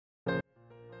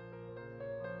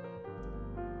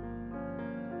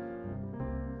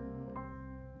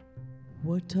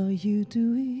What are you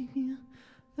doing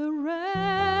the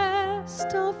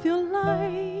rest of your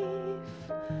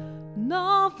life?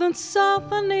 North and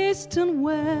south and east and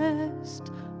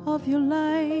west of your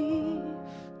life.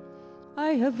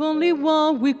 I have only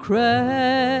one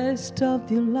request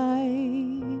of your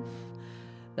life,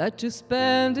 that you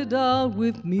spend it all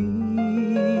with me.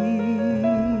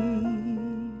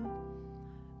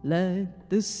 Let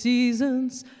the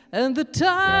seasons and the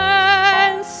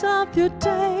times of your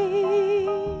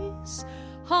days,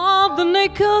 all the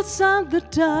nickels and the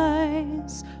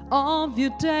dimes of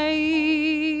your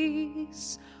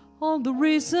days, all the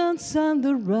reasons and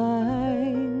the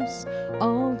rhymes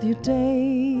of your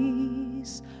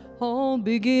days, all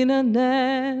begin and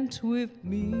end with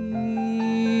me.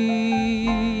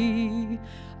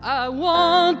 I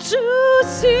want to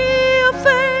see your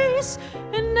face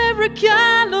in every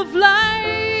kind of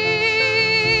light,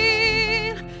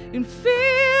 in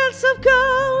fields of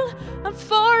gold and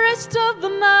forests of the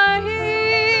night.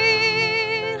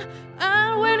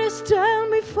 And when you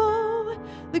stand before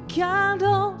the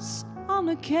candles on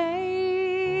a cake,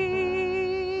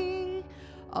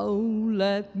 oh,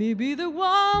 let me be the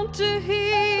one to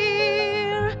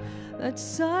hear that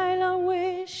silent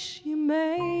wish you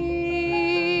make.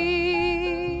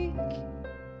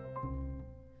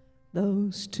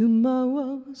 Those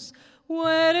tomorrows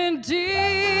waiting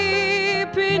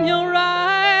deep in your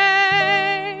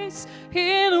eyes,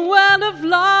 in a world of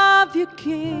love you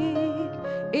keep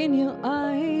in your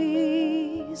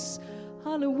eyes.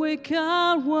 I'll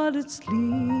awaken what is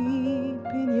asleep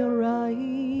in your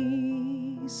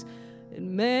eyes,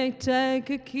 and may take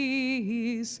a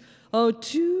kiss or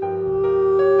two.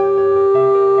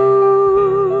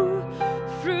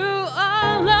 Through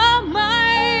all of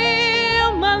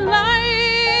my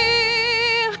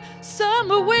life,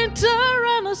 summer, winter,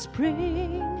 and a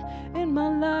spring in my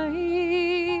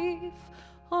life,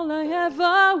 all I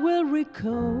ever will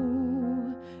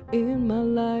recall in my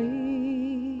life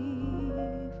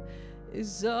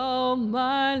is all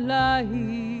my life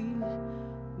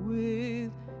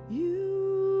with